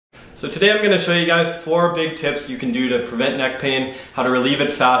So today I'm going to show you guys 4 big tips you can do to prevent neck pain, how to relieve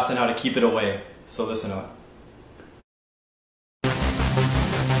it fast, and how to keep it away. So listen up.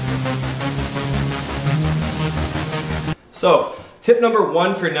 So tip number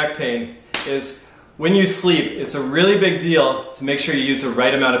 1 for neck pain is when you sleep, it's a really big deal to make sure you use the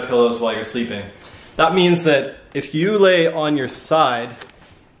right amount of pillows while you're sleeping. That means that if you lay on your side,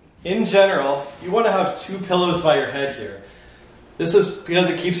 in general, you want to have 2 pillows by your head here. This is because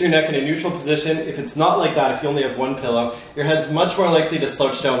it keeps your neck in a neutral position. If it's not like that, if you only have 1 pillow, your head's much more likely to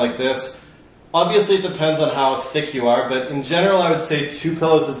slouch down like this. Obviously it depends on how thick you are, but in general I would say 2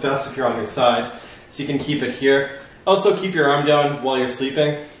 pillows is best if you're on your side, so you can keep it here. Also keep your arm down while you're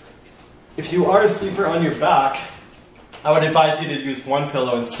sleeping. If you are a sleeper on your back, I would advise you to use 1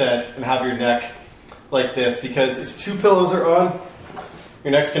 pillow instead and have your neck like this, because if 2 pillows are on,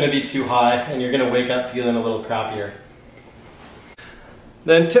 your neck's going to be too high and you're going to wake up feeling a little crappier.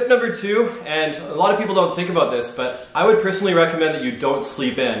 Then tip number 2, and a lot of people don't think about this, but I would personally recommend that you don't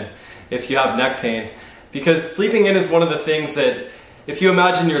sleep in if you have neck pain, because sleeping in is one of the things that, if you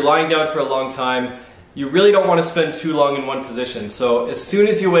imagine you're lying down for a long time, you really don't want to spend too long in one position. So as soon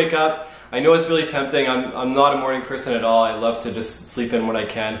as you wake up, I know it's really tempting, I'm not a morning person at all, I love to just sleep in when I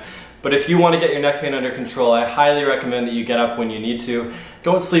can, but if you want to get your neck pain under control, I highly recommend that you get up when you need to.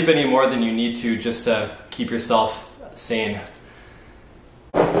 Don't sleep any more than you need to, just to keep yourself sane.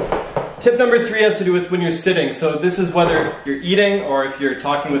 Tip number 3 has to do with when you're sitting. So this is whether you're eating or if you're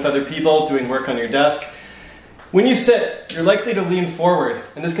talking with other people, doing work on your desk. When you sit, you're likely to lean forward,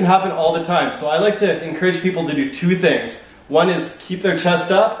 and this can happen all the time. So I like to encourage people to do 2 things. 1 is keep their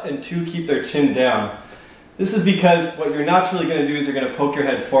chest up, and 2, keep their chin down. This is because what you're naturally going to do is you're going to poke your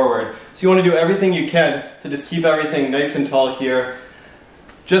head forward. So you want to do everything you can to just keep everything nice and tall here.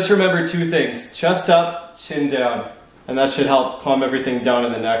 Just remember 2 things, chest up, chin down. And that should help calm everything down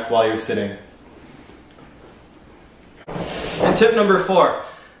in the neck while you're sitting. And tip number 4.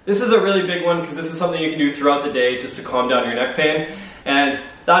 This is a really big one because this is something you can do throughout the day just to calm down your neck pain. And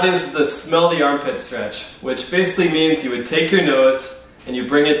that is the smell the armpit stretch, which basically means you would take your nose and you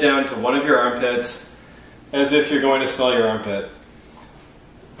bring it down to one of your armpits as if you're going to smell your armpit.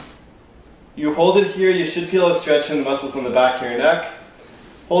 You hold it here, you should feel a stretch in the muscles in the back of your neck.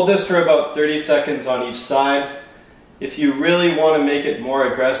 Hold this for about 30 seconds on each side. If you really want to make it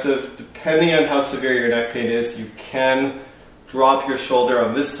more aggressive, depending on how severe your neck pain is, you can drop your shoulder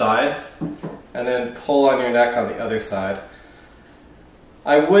on this side and then pull on your neck on the other side.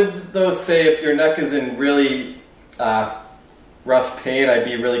 I would though say if your neck is in really rough pain, I'd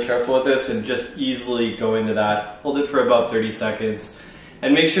be really careful with this and just easily go into that. Hold it for about 30 seconds.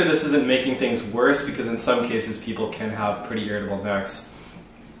 And make sure this isn't making things worse, because in some cases people can have pretty irritable necks.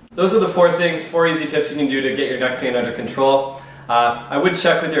 Those are the 4 things, 4 easy tips you can do to get your neck pain under control. I would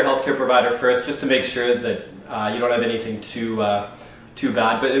check with your healthcare provider first just to make sure that you don't have anything too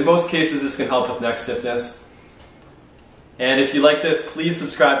bad, but in most cases this can help with neck stiffness. And if you like this, please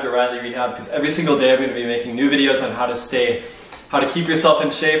subscribe to Riley Rehab, because every single day I'm going to be making new videos on how to keep yourself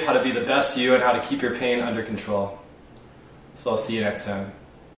in shape, how to be the best you, and how to keep your pain under control. So I'll see you next time.